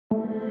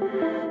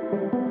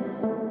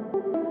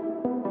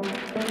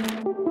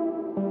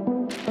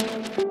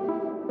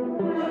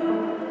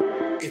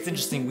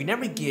interesting, we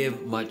never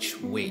give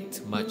much weight,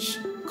 much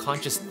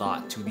conscious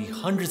thought to the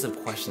hundreds of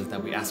questions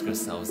that we ask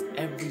ourselves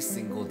every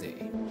single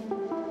day.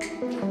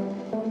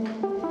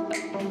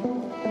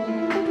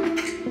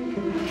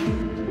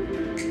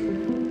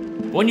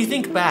 When you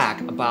think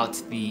back about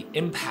the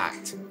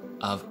impact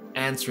of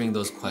answering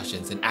those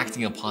questions and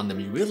acting upon them,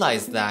 you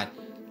realize that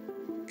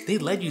they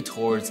led you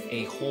towards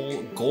a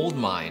whole gold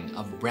mine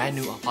of brand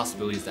new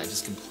possibilities that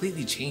just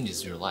completely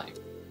changes your life.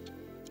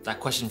 That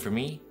question for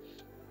me,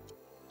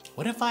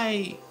 what if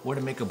I were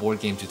to make a board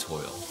game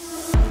tutorial?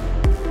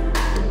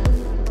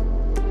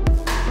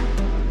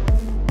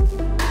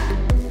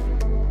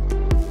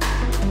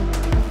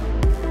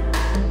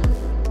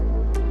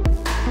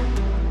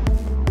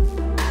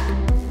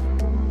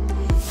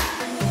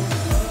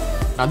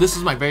 Now this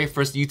was my very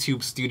first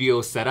YouTube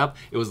studio setup.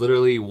 It was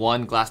literally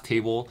one glass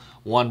table,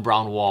 one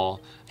brown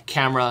wall,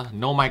 camera,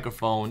 no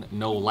microphone,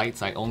 no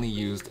lights. I only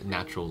used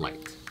natural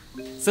light.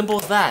 Simple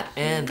as that,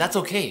 and that's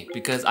okay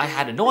because I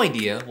had no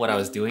idea what I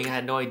was doing. I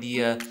had no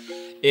idea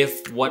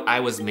if what I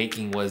was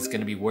making was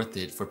gonna be worth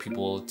it for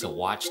people to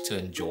watch, to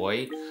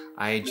enjoy.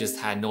 I just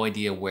had no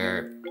idea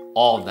where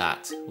all of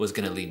that was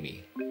gonna lead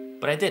me,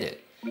 but I did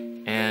it.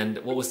 And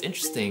what was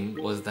interesting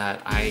was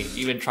that I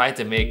even tried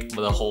to make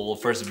the whole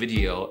first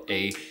video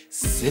a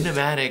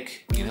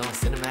cinematic,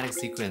 cinematic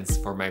sequence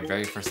for my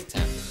very first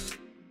attempt.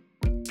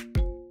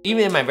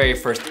 Even in my very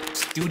first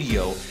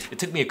studio, it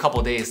took me a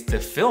couple days to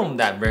film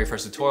that very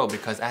first tutorial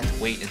because I had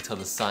to wait until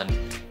the sun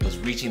was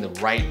reaching the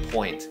right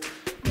point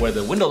where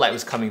the window light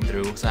was coming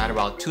through. So I had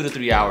about 2 to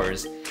 3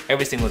 hours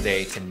every single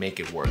day to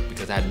make it work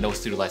because I had no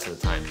studio lights at the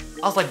time.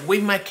 I was like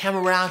waving my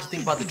camera around to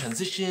think about the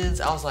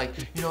transitions. I was like,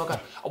 I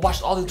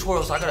watched all the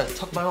tutorials, so I gotta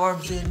tuck my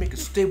arms in, make it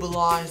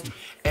stabilized,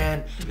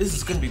 and this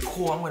is gonna be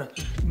cool. I'm gonna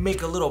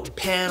make a little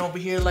pan over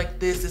here like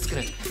this. It's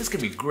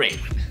gonna be great.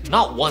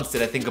 Not once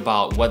did I think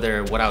about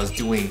whether what I was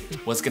doing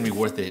was gonna be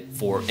worth it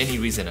for any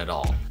reason at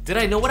all. Did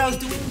I know what I was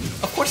doing?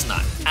 Of course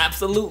not,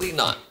 absolutely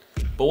not.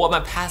 But what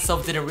my past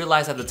self didn't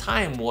realize at the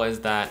time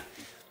was that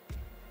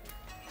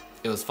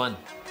it was fun.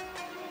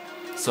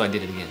 So I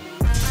did it again.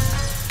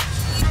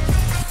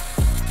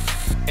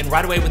 And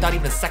right away, without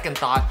even a second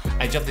thought,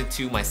 I jumped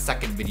into my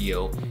second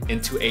video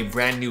into a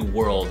brand new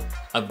world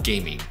of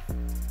gaming,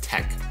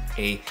 tech,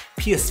 a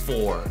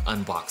PS4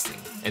 unboxing.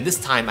 And this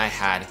time I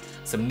had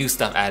some new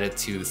stuff added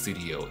to the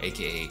studio,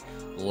 aka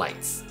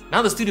lights.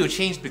 Now the studio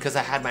changed because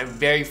I had my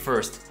very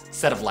first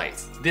set of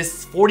lights.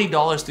 This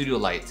 $40 studio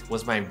light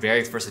was my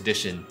very first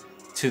addition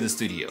to the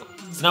studio.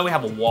 So now we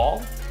have a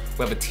wall,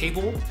 we have a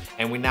table,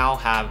 and we now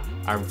have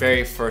our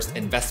very first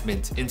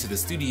investment into the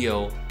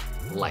studio,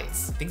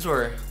 lights. Things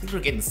were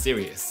getting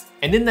serious.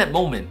 And in that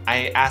moment,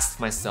 I asked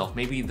myself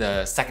maybe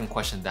the second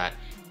question that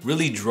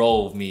really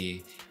drove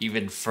me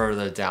even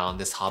further down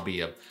this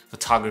hobby of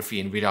photography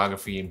and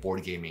videography and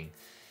board gaming.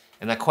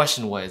 And that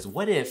question was,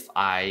 what if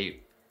I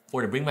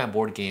were to bring my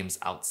board games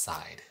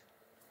outside?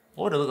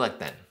 What would it look like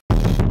then?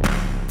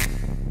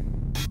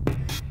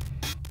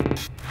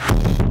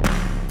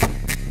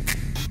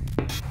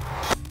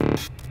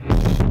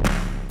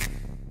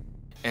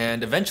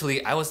 And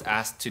eventually I was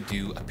asked to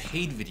do a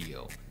paid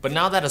video. But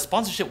now that a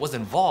sponsorship was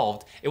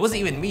involved, it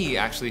wasn't even me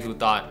actually who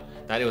thought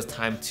that it was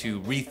time to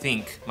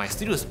rethink my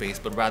studio space,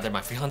 but rather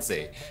my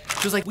fiance.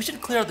 She was like, we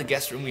should clear out the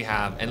guest room we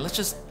have and let's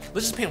just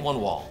paint one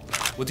wall.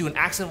 We'll do an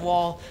accent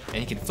wall and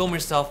you can film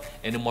yourself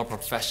in a more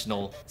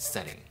professional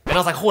setting. And I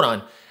was like, hold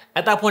on.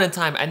 At that point in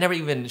time, I never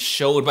even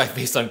showed my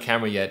face on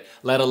camera yet,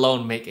 let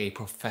alone make a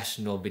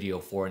professional video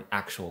for an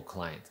actual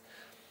client.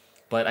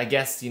 But I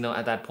guess,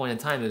 at that point in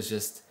time, it was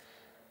just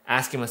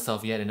asking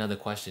myself yet another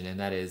question, and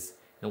that is,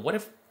 what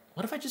if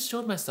I just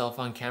showed myself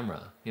on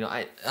camera?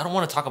 I don't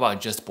want to talk about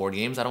just board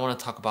games. I don't want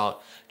to talk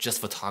about just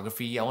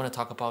photography. I want to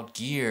talk about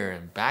gear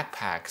and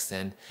backpacks,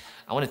 and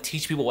I want to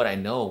teach people what I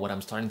know, what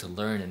I'm starting to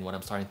learn, and what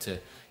I'm starting to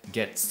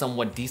get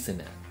somewhat decent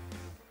at.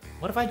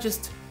 What if I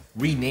just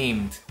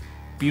renamed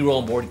B-roll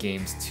and board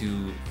games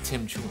to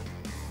Tim Chuon?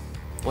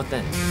 What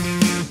then?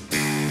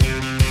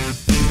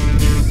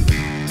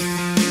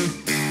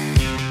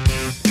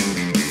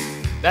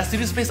 That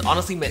studio space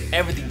honestly meant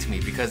everything to me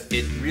because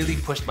it really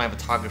pushed my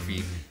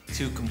photography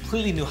to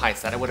completely new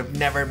heights that I would have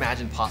never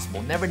imagined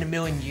possible. Never in a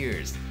million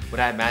years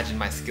would I imagine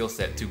my skill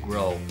set to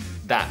grow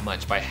that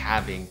much by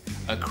having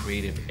a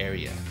creative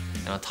area.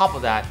 And on top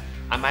of that,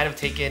 I might have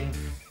taken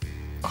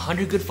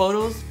 100 good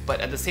photos, but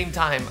at the same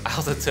time, I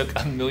also took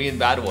a million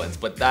bad ones.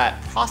 But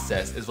that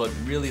process is what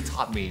really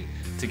taught me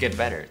to get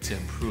better, to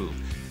improve,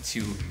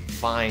 to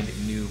find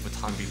new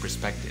photography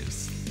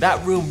perspectives.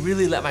 That room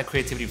really let my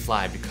creativity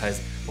fly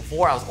because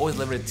before I was always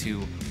limited to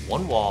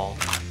one wall,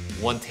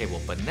 one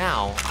table, but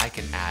now I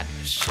can add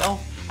a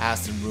shelf. I have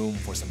some room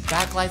for some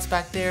backlights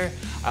back there.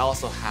 I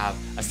also have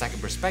a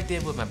second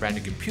perspective with my brand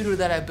new computer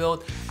that I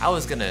built. I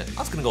was gonna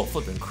go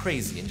flipping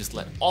crazy and just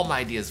let all my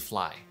ideas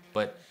fly.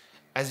 But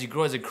as you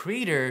grow as a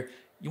creator,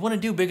 you want to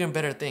do bigger and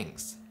better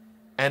things.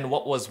 And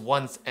what was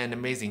once an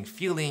amazing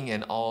feeling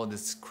and all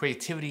this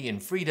creativity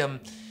and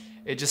freedom,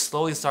 it just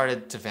slowly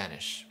started to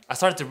vanish. I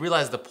started to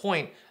realize the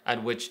point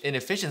at which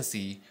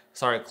inefficiency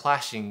started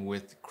clashing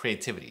with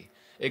creativity.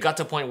 It got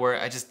to a point where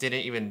I just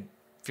didn't even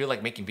feel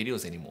like making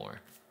videos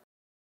anymore.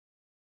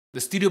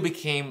 The studio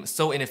became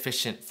so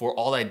inefficient for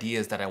all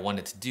ideas that I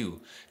wanted to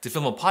do. To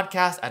film a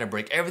podcast, I had to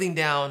break everything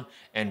down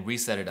and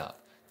reset it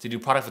up. To do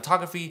product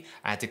photography,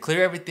 I had to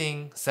clear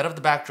everything, set up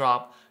the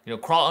backdrop,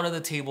 crawl under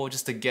the table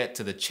just to get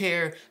to the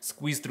chair,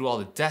 squeeze through all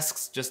the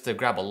desks just to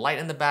grab a light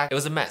in the back. It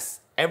was a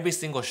mess. Every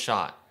single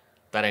shot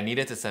that I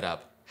needed to set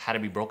up had to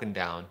be broken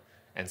down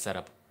and set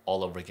up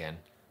all over again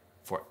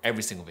for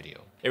every single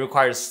video. It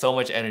requires so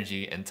much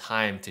energy and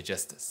time to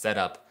just set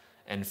up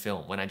and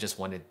film when I just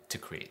wanted to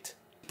create.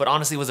 But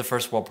honestly, it was a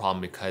first world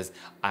problem because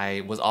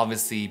I was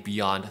obviously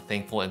beyond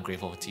thankful and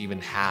grateful to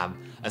even have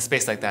a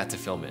space like that to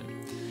film in.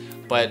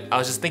 But I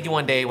was just thinking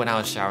one day when I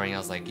was showering, I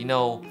was like,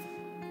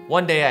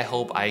 one day I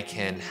hope I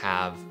can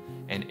have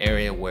an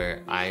area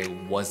where I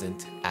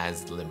wasn't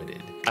as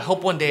limited. I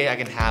hope one day I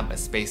can have a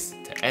space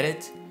to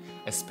edit,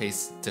 a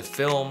space to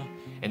film,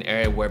 an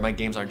area where my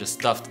games aren't just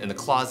stuffed in the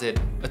closet,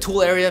 a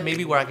tool area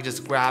maybe where I can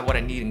just grab what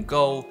I need and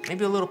go,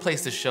 maybe a little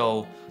place to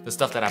show the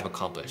stuff that I've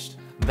accomplished.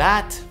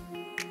 That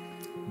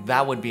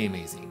would be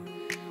amazing.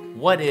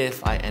 What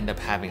if I end up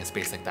having a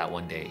space like that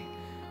one day?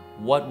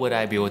 What would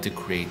I be able to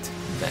create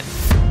then?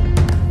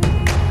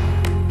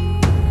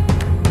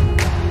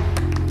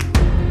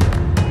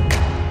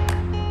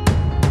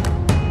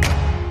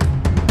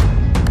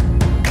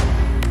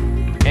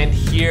 And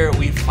here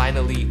we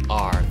finally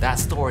are. That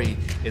story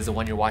is the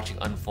one you're watching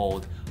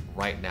unfold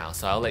right now.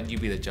 So I'll let you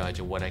be the judge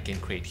of what I can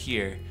create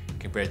here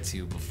compared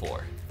to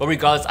before. But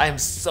regardless, I am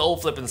so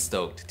flippin'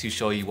 stoked to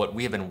show you what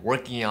we have been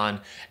working on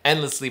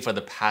endlessly for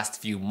the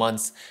past few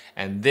months.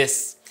 And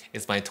this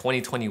is my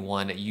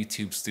 2021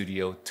 YouTube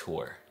studio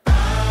tour.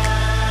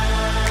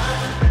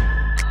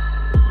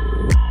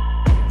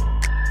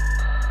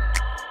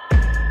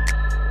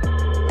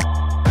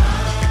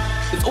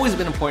 It's always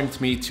been important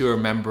to me to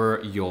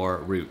remember your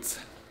roots.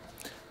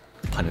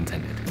 Pun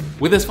intended.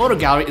 With this photo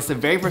gallery, it's the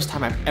very first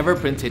time I've ever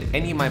printed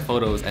any of my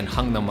photos and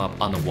hung them up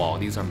on the wall.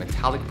 These are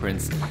metallic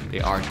prints. They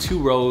are 2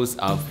 rows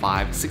of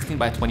 5 16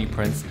 by 20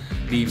 prints.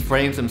 The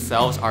frames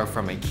themselves are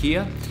from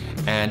IKEA,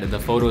 and the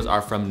photos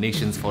are from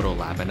Nations Photo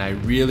Lab. And I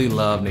really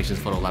love Nations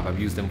Photo Lab. I've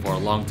used them for a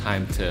long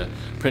time to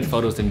print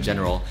photos in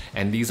general.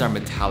 And these are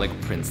metallic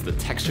prints. The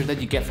texture that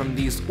you get from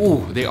these,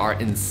 ooh, they are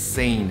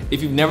insane.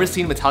 If you've never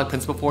seen metallic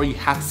prints before, you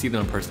have to see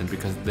them in person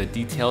because the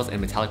details in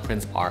metallic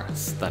prints are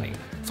stunning.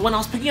 So when I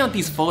was picking out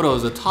these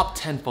photos, the top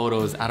 10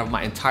 photos out of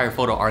my entire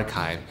photo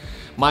archive,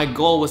 my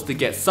goal was to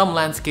get some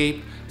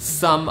landscape,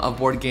 some of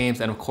board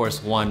games, and of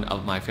course one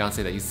of my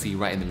fiance that you see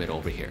right in the middle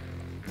over here.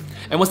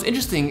 And what's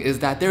interesting is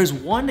that there's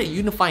one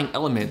unifying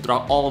element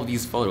throughout all of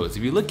these photos.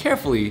 If you look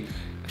carefully,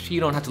 actually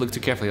you don't have to look too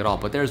carefully at all,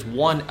 but there's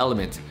one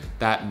element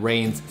that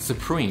reigns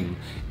supreme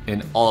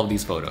in all of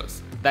these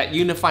photos. That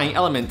unifying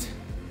element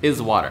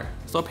is water.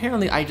 So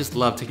apparently I just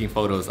love taking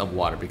photos of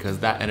water because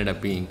that ended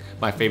up being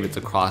my favorites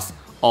across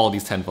all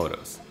these 10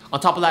 photos. On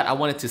top of that, I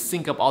wanted to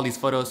sync up all these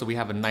photos so we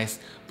have a nice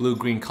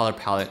blue-green color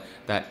palette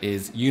that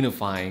is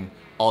unifying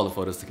all the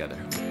photos together.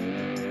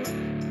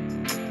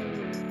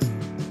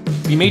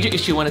 The major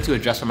issue I wanted to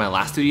address from my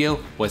last studio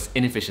was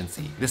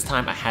inefficiency. This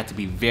time I had to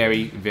be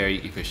very, very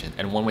efficient.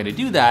 And one way to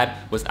do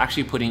that was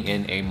actually putting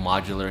in a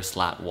modular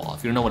slat wall.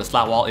 If you don't know what a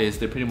slat wall is,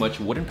 they're pretty much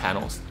wooden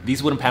panels.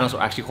 These wooden panels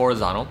are actually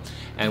horizontal.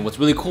 And what's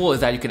really cool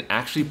is that you can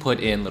actually put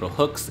in little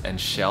hooks and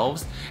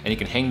shelves, and you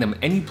can hang them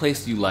any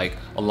place you like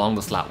along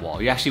the slat wall.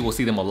 You actually will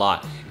see them a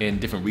lot in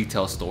different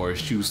retail stores,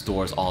 shoe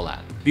stores, all that.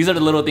 These are the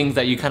little things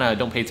that you kind of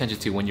don't pay attention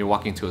to when you're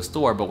walking to a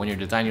store, but when you're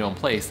designing your own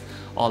place,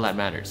 all that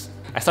matters.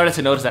 I started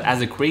to notice that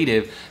as a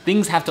creative,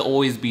 things have to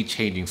always be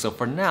changing. So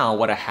for now,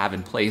 what I have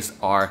in place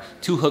are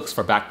 2 hooks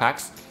for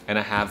backpacks, and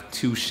I have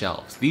 2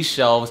 shelves. These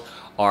shelves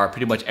are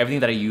pretty much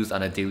everything that I use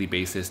on a daily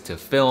basis to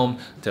film,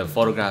 to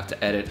photograph,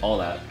 to edit, all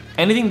that.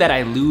 Anything that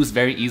I lose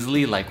very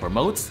easily, like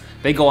remotes,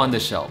 they go on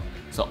this shelf.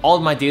 So all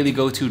of my daily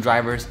go-to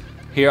drivers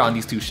here on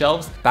these 2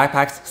 shelves.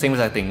 Backpacks, same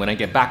exact thing. When I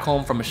get back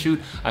home from a shoot,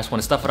 I just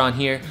want to stuff it on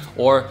here.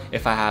 Or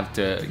if I have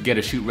to get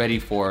a shoot ready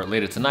for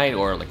later tonight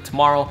or like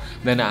tomorrow,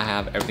 then I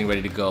have everything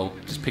ready to go.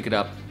 Just pick it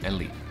up and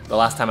leave. The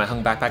last time I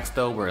hung backpacks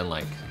though, we're in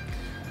like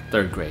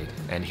 3rd grade,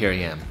 and here I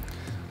am.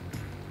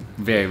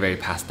 Very, very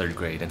past 3rd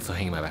grade and still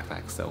hanging my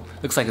backpack. So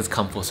looks like it's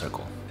come full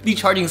circle. The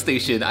charging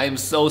station, I am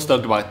so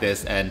stoked about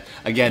this, and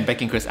again,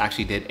 Becky and Chris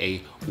actually did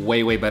a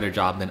way, way better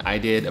job than I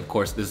did. Of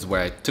course, this is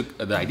where I took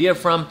the idea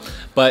from,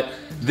 but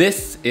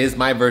this is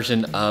my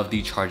version of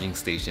the charging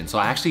station. So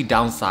I actually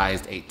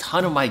downsized a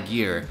ton of my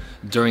gear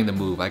during the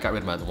move. I got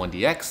rid of my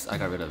 1DX, I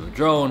got rid of the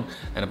drone,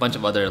 and a bunch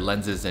of other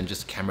lenses and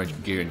just camera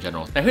gear in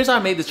general. Now here's how I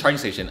made this charging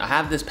station. I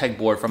have this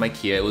pegboard from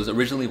IKEA. It was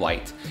originally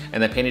white,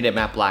 and I painted it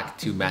matte black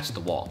to match the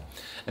wall.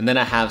 And then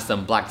I have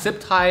some black zip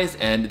ties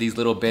and these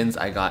little bins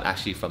I got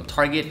actually from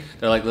Target.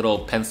 They're like little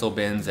pencil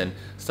bins and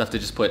stuff to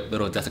just put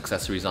little desk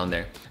accessories on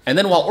there. And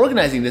then while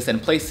organizing this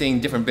and placing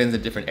different bins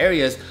in different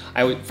areas,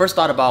 I first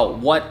thought about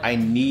what I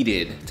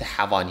needed to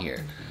have on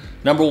here.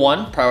 Number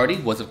 1 priority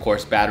was of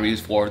course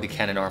batteries for the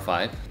Canon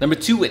R5. Number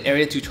 2, an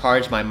area to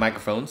charge my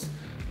microphones.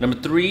 Number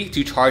 3,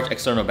 to charge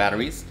external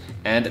batteries.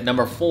 And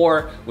number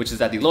 4, which is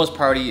at the lowest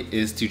priority,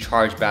 is to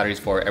charge batteries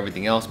for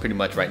everything else. Pretty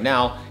much right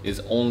now is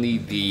only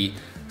the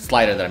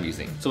slider that I'm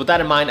using. So with that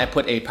in mind, I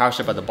put a power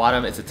strip at the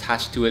bottom. It's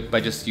attached to it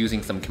by just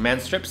using some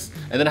command strips.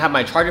 And then I have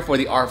my charger for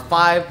the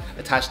R5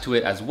 attached to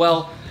it as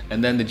well.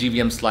 And then the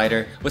GVM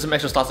slider with some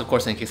extra slots, of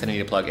course, in case I need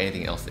to plug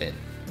anything else in.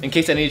 In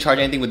case I need to charge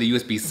anything with the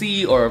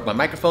USB-C or my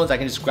microphones, I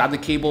can just grab the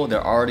cable,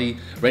 they're already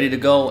ready to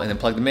go, and then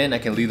plug them in. I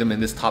can leave them in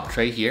this top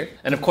tray here.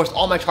 And of course,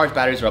 all my charge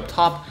batteries are up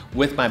top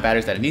with my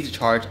batteries that I need to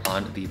charge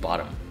on the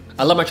bottom.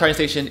 I love my charging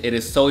station. It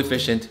is so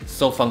efficient,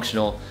 so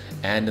functional,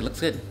 and it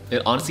looks good.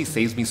 It honestly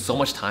saves me so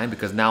much time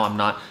because now I'm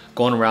not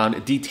going around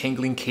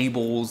detangling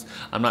cables.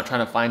 I'm not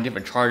trying to find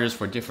different chargers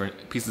for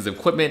different pieces of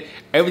equipment.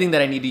 Everything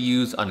that I need to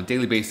use on a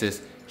daily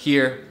basis,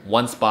 here,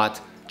 one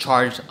spot,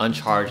 charged,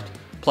 uncharged,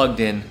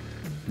 plugged in.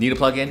 Need to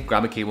plug in,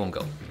 grab a cable and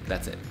go.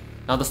 That's it.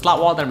 Now the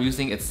slot wall that I'm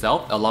using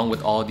itself, along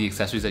with all the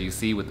accessories that you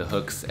see with the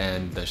hooks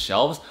and the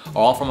shelves, are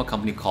all from a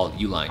company called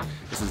Uline.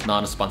 This is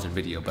not a sponsored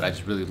video, but I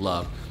just really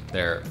love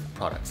their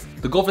products.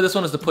 The goal for this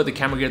one is to put the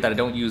camera gear that I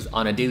don't use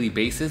on a daily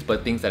basis,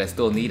 but things that I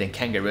still need and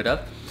can't get rid of,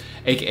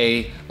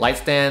 aka light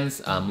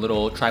stands,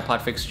 little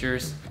tripod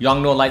fixtures,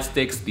 Yongnuo light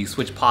sticks, the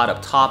switch pod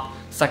up top.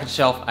 Second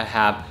shelf, I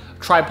have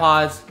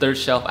tripods. Third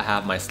shelf, I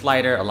have my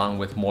slider along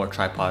with more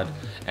tripod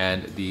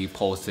and the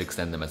poles to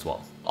extend them as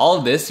well. All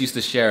of this used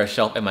to share a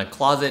shelf in my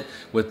closet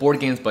with board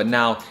games, but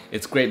now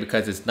it's great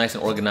because it's nice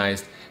and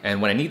organized, and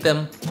when I need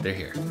them, they're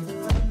here.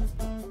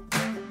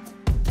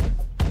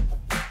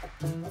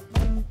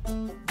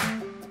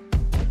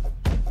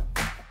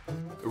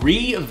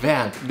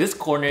 Revamped. This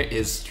corner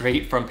is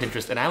straight from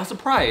Pinterest, and I was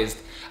surprised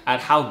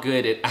at how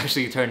good it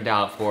actually turned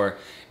out for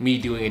me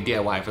doing a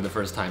DIY for the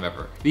first time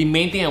ever. The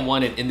main thing I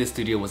wanted in this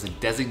studio was a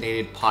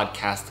designated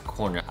podcast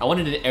corner. I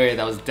wanted an area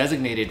that was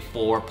designated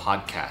for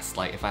podcasts.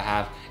 Like if I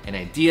have an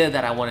idea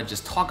that I want to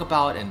just talk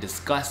about and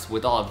discuss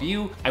with all of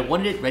you, I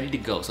wanted it ready to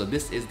go. So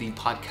this is the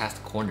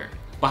podcast corner.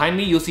 Behind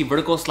me, you'll see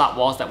vertical slot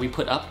walls that we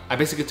put up. I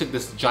basically took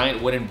this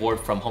giant wooden board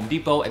from Home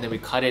Depot and then we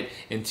cut it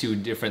into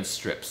different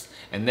strips.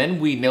 And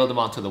then we nailed them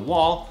onto the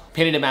wall,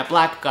 painted it matte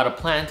black, got a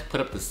plant, put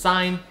up the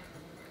sign,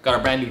 got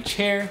a brand new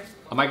chair,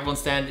 a microphone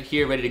stand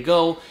here ready to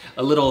go,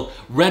 a little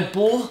Red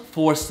Bull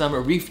for some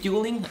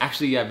refueling.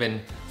 Actually, I've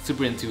been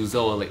super into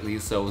Zoa lately,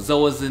 so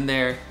Zoa's in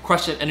there.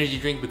 Crushed an energy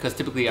drink because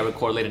typically I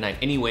record late at night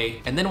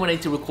anyway. And then when I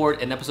need to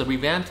record an episode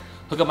revamped,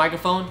 hook up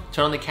microphone,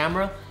 turn on the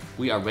camera,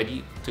 we are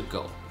ready to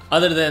go.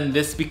 Other than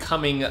this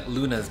becoming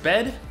Luna's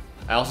bed,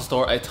 I also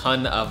store a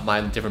ton of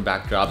my different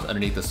backdrops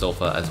underneath the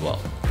sofa as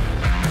well.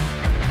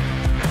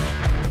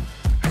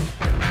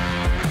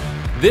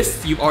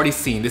 This you've already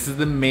seen. This is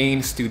the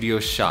main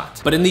studio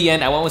shot. But in the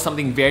end, I went with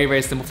something very,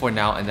 very simple for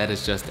now, and that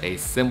is just a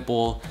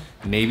simple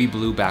navy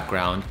blue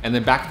background. And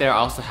then back there, I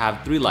also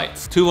have 3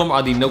 lights. 2 of them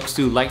are the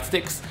Noksu light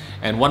sticks,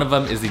 and 1 of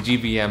them is the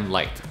GVM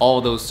light. All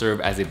of those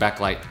serve as a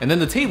backlight. And then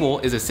the table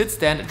is a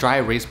sit-stand dry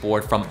erase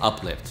board from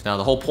Uplift. Now,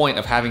 the whole point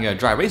of having a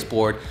dry erase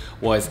board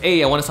was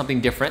A, I wanted something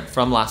different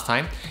from last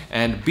time,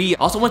 and B, I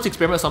also wanted to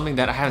experiment with something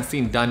that I haven't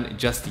seen done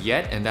just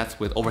yet, and that's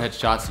with overhead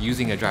shots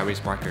using a dry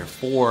erase marker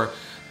for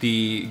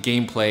the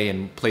gameplay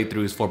and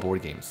playthroughs for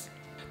board games.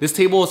 This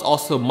table is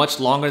also much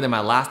longer than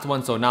my last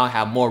one, so now I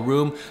have more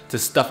room to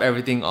stuff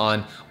everything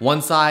on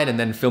one side and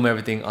then film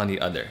everything on the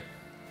other.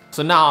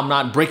 So now I'm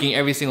not breaking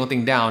every single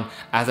thing down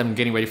as I'm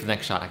getting ready for the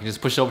next shot. I can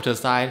just push it over to the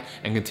side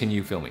and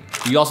continue filming.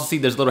 You also see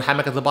there's a little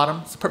hammock at the bottom.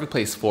 It's a perfect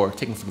place for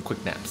taking some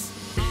quick naps.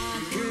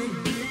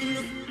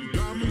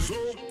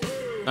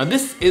 Now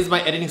this is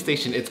my editing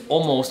station. It's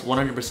almost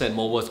 100%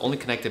 mobile. It's only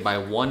connected by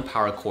 1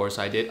 power cord,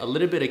 so I did a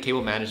little bit of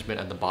cable management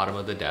at the bottom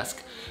of the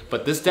desk.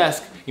 But this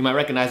desk, you might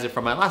recognize it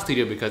from my last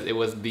studio because it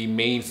was the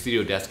main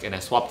studio desk and I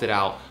swapped it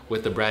out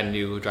with the brand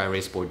new dry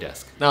erase board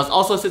desk. Now it's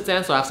also a sit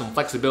stand, so I have some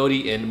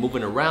flexibility in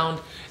moving around.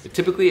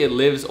 Typically it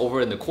lives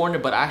over in the corner,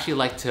 but I actually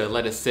like to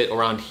let it sit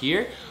around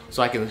here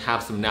so I can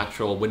have some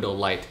natural window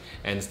light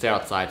and stare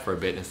outside for a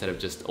bit instead of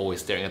just always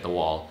staring at the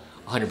wall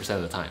 100%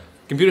 of the time.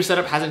 Computer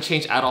setup hasn't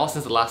changed at all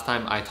since the last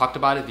time I talked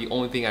about it. The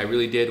only thing I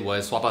really did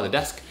was swap out the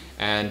desk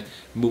and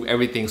move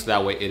everything so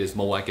that way it is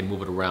mobile. I can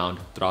move it around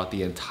throughout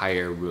the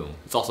entire room.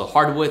 It's also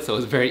hardwood, so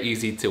it's very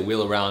easy to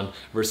wheel around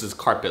versus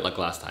carpet like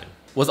last time.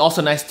 What's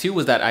also nice too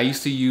was that I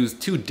used to use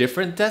 2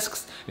 different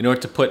desks in order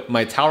to put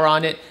my tower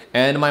on it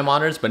and my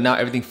monitors, but now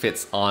everything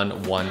fits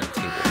on one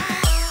table.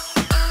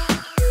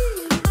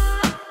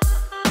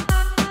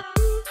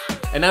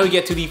 And now we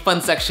get to the fun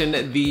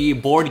section, the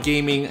board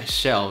gaming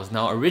shelves.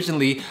 Now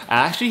originally, I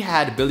actually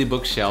had Billy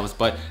bookshelves,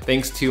 but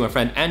thanks to my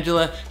friend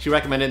Angela, she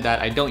recommended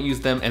that I don't use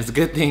them, and it's a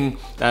good thing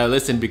that I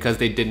listened because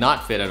they did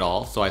not fit at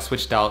all. So I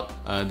switched out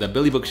the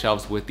Billy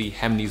bookshelves with the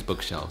Hemnes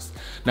bookshelves.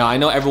 Now I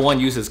know everyone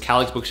uses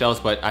Calyx bookshelves,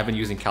 but I've been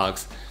using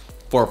Calyx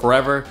for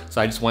forever, so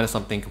I just wanted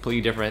something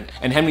completely different.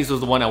 And Hemnes was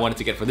the one I wanted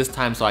to get for this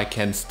time so I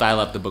can style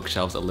up the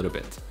bookshelves a little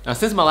bit. Now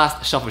since my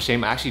last Shelf of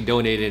Shame, I actually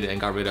donated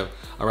and got rid of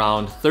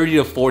around 30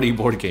 to 40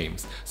 board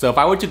games. So if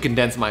I were to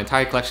condense my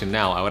entire collection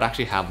now, I would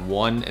actually have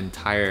one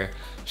entire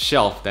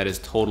shelf that is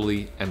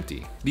totally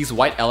empty. These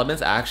white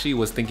elements, I actually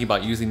was thinking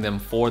about using them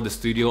for the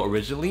studio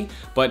originally,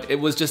 but it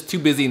was just too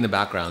busy in the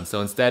background.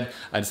 So instead,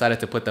 I decided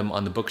to put them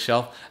on the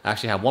bookshelf. I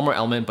actually have one more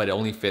element, but it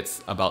only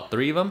fits about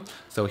 3 of them.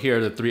 So here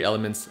are the 3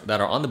 elements that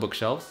are on the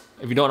bookshelves.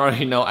 If you don't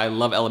already know, I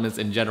love elements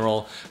in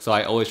general, so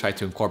I always try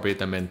to incorporate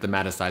them and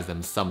thematize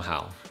them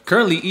somehow.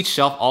 Currently, each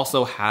shelf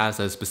also has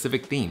a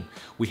specific theme.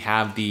 We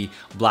have the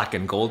black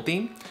and gold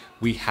theme,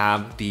 we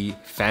have the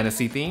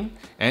fantasy theme,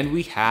 and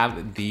we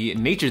have the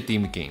nature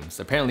themed games.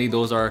 Apparently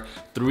those are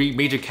 3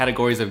 major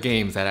categories of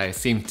games that I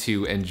seem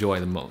to enjoy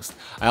the most.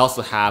 I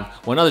also have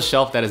one other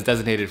shelf that is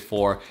designated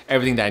for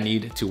everything that I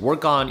need to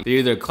work on. They're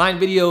either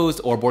client videos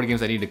or board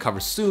games I need to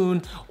cover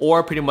soon,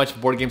 or pretty much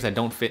board games that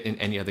don't fit in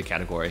any other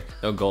category.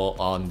 They'll go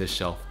on this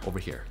shelf over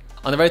here.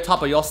 On the very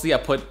top, you all see I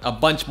put a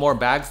bunch more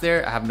bags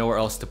there. I have nowhere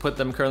else to put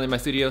them currently in my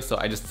studio, so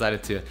I just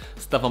decided to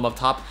stuff them up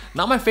top.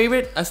 Not my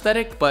favorite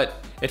aesthetic,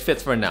 but it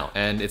fits for now,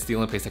 and it's the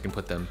only place I can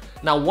put them.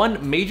 Now,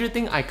 one major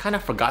thing I kind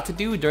of forgot to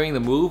do during the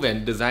move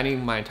and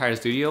designing my entire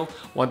studio,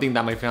 one thing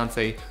that my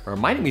fiance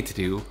reminded me to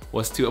do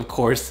was to, of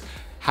course,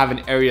 have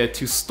an area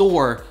to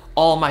store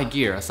all my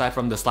gear. Aside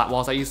from the slat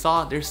walls that you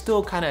saw, they're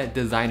still kind of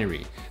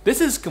designery. This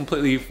is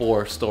completely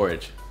for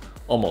storage.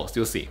 Almost,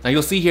 you'll see. Now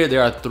you'll see here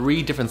there are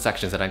 3 different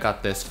sections, and I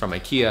got this from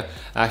IKEA.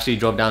 I actually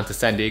drove down to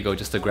San Diego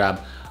just to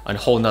grab a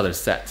whole nother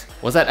set.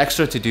 Was that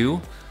extra to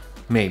do?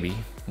 Maybe.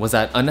 Was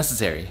that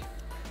unnecessary?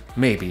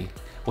 Maybe.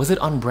 Was it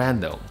on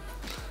brand though?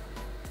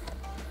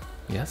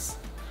 Yes.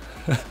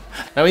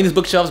 Now in these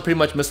bookshelves are pretty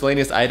much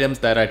miscellaneous items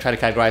that I try to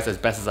categorize as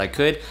best as I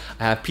could.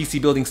 I have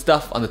PC building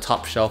stuff on the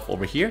top shelf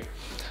over here.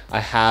 I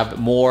have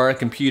more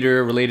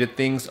computer related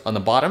things on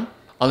the bottom.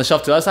 On the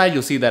shelf to the other side,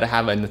 you'll see that I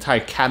have an entire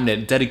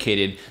cabinet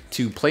dedicated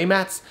to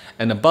playmats,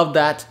 and above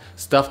that,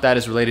 stuff that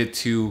is related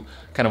to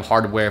kind of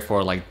hardware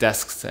for like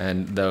desks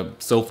and the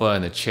sofa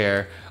and the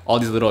chair, all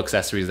these little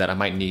accessories that I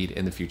might need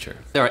in the future.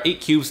 There are 8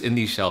 cubes in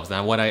these shelves.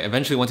 Now what I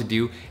eventually want to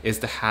do is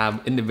to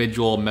have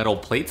individual metal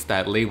plates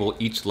that label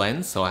each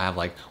lens. So I have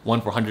like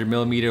one for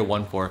 100mm,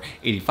 one for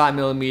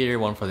 85mm,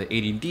 one for the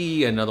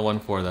 80D, another one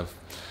for the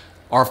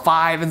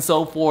R5 and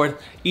so forth,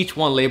 each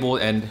one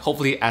labeled, and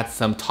hopefully add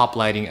some top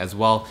lighting as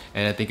well,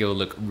 and I think it will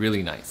look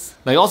really nice.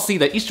 Now you also see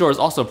that each drawer is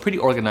also pretty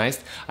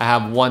organized. I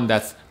have one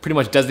that's pretty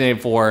much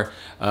designated for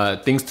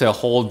things to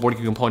hold board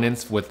game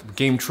components with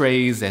game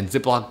trays and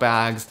Ziploc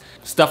bags,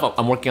 stuff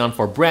I'm working on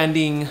for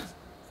branding,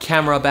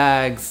 camera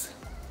bags,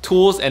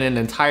 tools, and an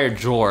entire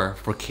drawer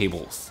for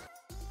cables.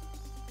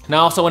 Now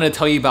I also want to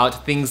tell you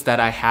about things that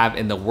I have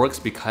in the works,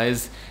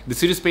 because the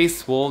studio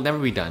space will never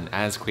be done.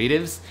 As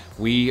creatives,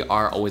 we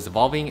are always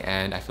evolving,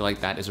 and I feel like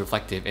that is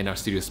reflective in our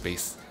studio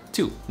space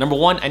too. Number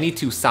 1, I need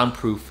to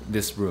soundproof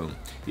this room.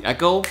 The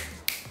echo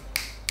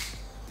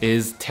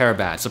is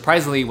terrible.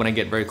 Surprisingly, when I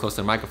get very close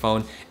to the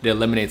microphone, it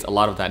eliminates a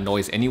lot of that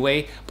noise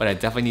anyway, but I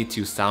definitely need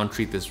to sound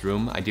treat this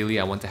room. Ideally,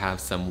 I want to have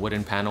some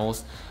wooden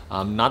panels,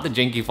 not the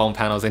janky foam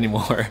panels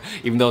anymore,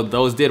 even though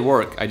those did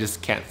work. I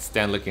just can't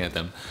stand looking at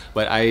them.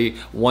 But I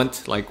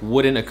want like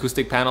wooden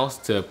acoustic panels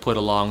to put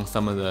along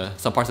some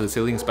parts of the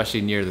ceiling,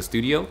 especially near the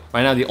studio.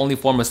 Right now, the only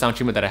form of sound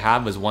treatment that I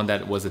have is one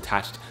that was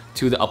attached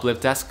to the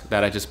uplift desk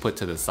that I just put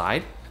to the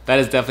side. That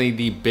is definitely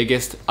the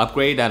biggest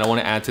upgrade that I want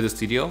to add to the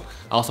studio.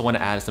 I also want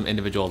to add some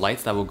individual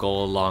lights that will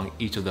go along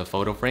each of the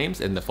photo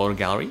frames in the photo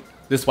gallery.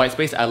 This white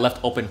space I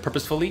left open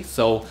purposefully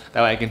so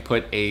that way I can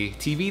put a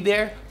TV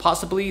there,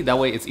 possibly. That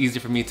way it's easy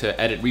for me to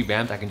edit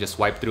revamped. I can just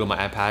swipe through on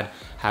my iPad,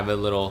 have it a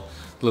little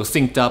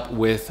synced up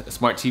with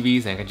smart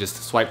TVs, and I can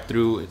just swipe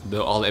through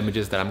all the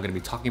images that I'm going to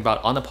be talking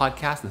about on the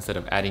podcast instead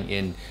of adding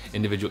in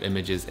individual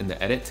images in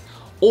the edit.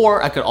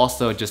 Or I could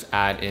also just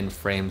add in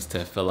frames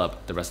to fill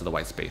up the rest of the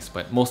white space,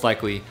 but most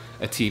likely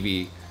a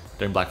TV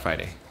during Black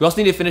Friday. We also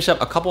need to finish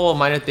up a couple of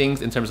minor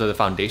things in terms of the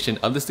foundation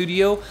of the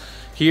studio.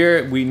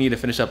 Here we need to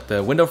finish up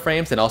the window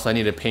frames, and also I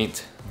need to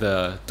paint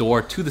the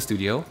door to the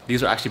studio.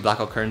 These are actually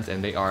blackout curtains,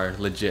 and they are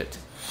legit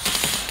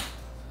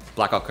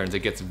blackout curtains. It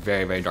gets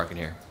very, very dark in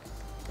here.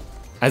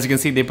 As you can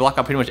see, they block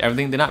out pretty much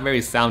everything. They're not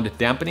very sound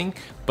dampening,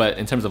 but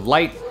in terms of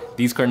light,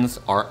 these curtains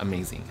are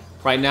amazing.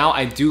 Right now,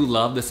 I do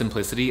love the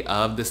simplicity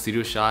of the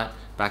studio shot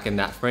back in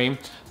that frame,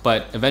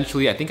 but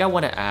eventually I think I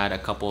want to add a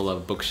couple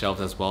of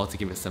bookshelves as well to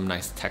give it some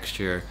nice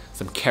texture,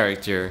 some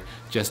character,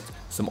 just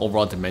some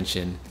overall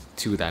dimension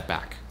to that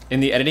back. In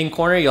the editing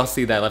corner, you'll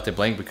see that I left it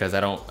blank because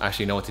I don't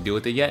actually know what to do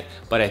with it yet,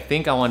 but I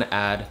think I want to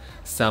add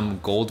some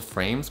gold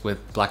frames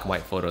with black and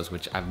white photos,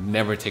 which I've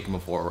never taken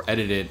before or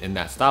edited in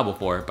that style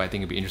before, but I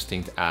think it'd be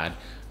interesting to add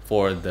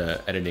for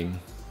the editing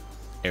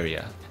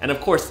area. And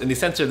of course, in the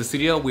center of the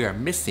studio, we are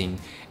missing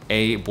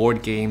a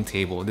board game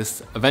table.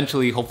 This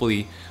eventually,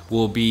 hopefully,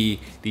 will be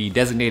the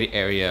designated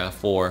area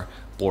for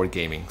board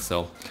gaming.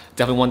 So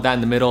definitely want that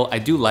in the middle. I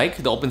do like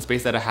the open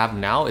space that I have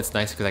now. It's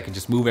nice because I can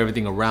just move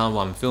everything around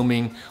while I'm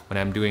filming. When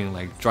I'm doing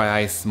like dry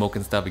ice, smoke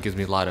and stuff, it gives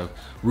me a lot of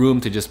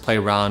room to just play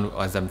around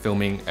as I'm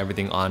filming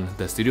everything on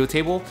the studio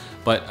table.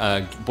 But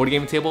a board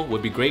gaming table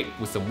would be great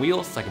with some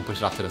wheels so I can push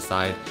it off to the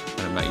side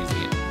when I'm not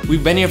using it.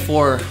 We've been here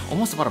for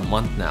almost about a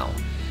month now.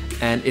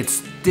 And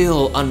it's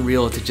still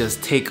unreal to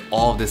just take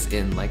all of this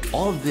in. Like,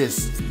 all of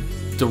this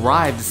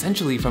derived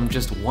essentially from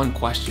just one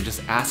question,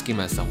 just asking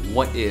myself,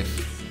 what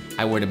if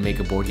I were to make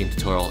a board game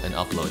tutorial and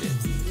upload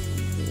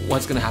it?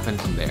 What's gonna happen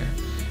from there?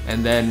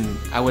 And then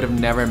I would have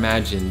never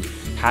imagined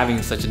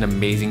having such an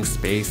amazing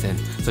space and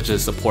such a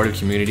supportive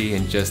community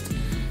and just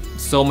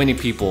so many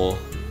people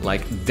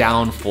like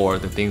down for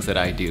the things that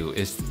I do.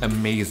 It's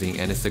amazing,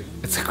 and it's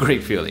a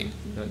great feeling.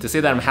 To say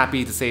that I'm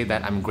happy, to say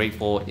that I'm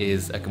grateful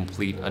is a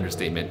complete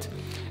understatement.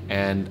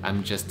 And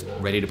I'm just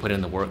ready to put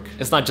in the work.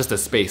 It's not just a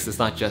space, it's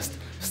not just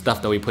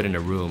stuff that we put in a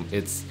room.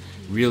 It's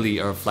really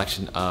a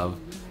reflection of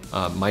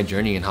my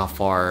journey and how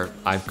far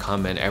I've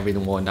come and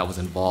everyone that was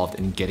involved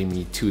in getting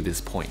me to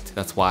this point.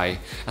 That's why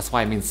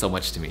it means so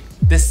much to me.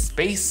 This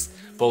space,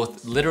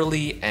 both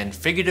literally and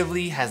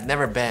figuratively, has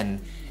never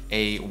been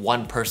a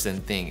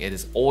one-person thing. It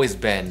has always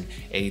been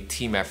a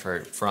team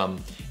effort,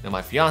 from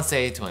my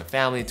fiance, to my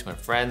family, to my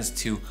friends,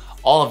 to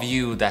all of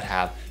you that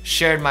have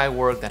shared my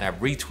work, that have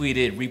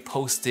retweeted,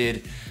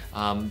 reposted,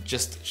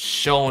 just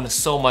shown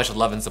so much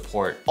love and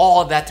support.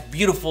 All that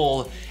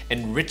beautiful,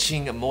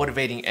 enriching,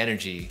 motivating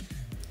energy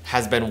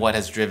has been what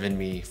has driven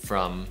me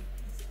from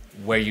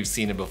where you've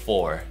seen it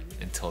before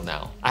until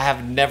now. I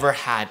have never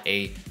had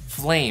a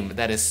flame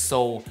that is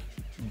so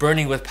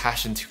burning with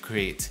passion to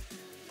create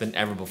than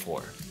ever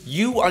before.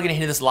 You are gonna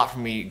hear this a lot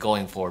from me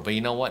going forward, but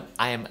you know what?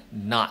 I am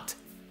not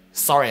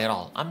sorry at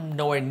all. I'm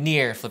nowhere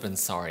near flippin'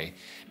 sorry,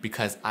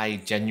 because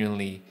I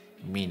genuinely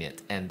mean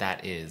it, and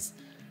that is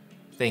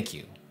thank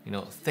you.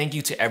 Thank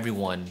you to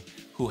everyone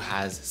who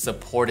has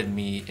supported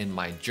me in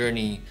my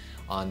journey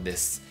on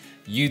this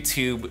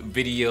YouTube,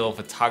 video,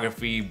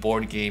 photography,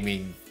 board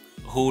gaming,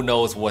 who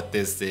knows what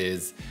this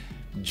is,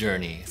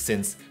 journey.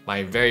 Since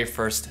my very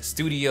first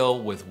studio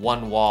with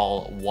one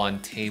wall, one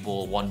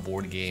table, one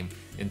board game,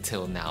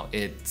 until now.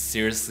 It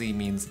seriously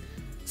means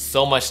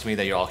so much to me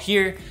that you're all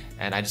here,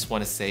 and I just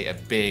want to say a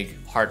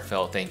big,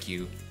 heartfelt thank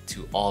you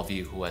to all of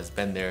you who has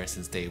been there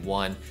since day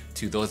one,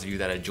 to those of you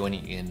that are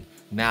joining in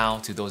now,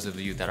 to those of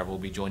you that will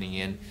be joining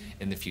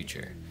in the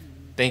future.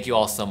 Thank you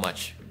all so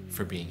much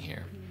for being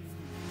here.